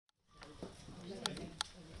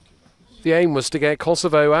The aim was to get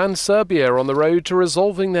Kosovo and Serbia on the road to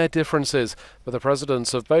resolving their differences, but the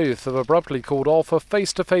presidents of both have abruptly called off a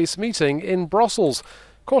face-to-face meeting in Brussels,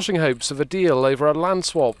 quashing hopes of a deal over a land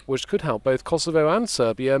swap which could help both Kosovo and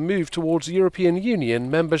Serbia move towards European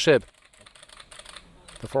Union membership.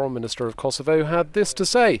 The foreign minister of Kosovo had this to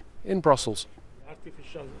say in Brussels.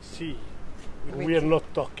 Artificial sea. We are not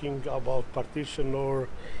talking about partition or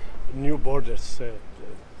new borders.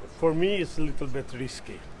 For me, it's a little bit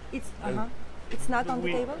risky. It's not on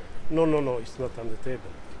the table? No, it's not on the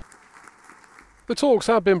table. The talks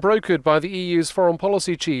have been brokered by the EU's foreign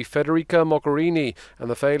policy chief, Federica Mogherini, and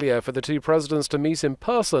the failure for the two presidents to meet in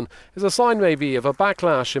person is a sign maybe of a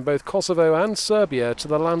backlash in both Kosovo and Serbia to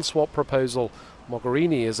the land swap proposal.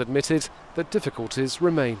 Mogherini has admitted that difficulties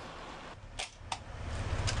remain.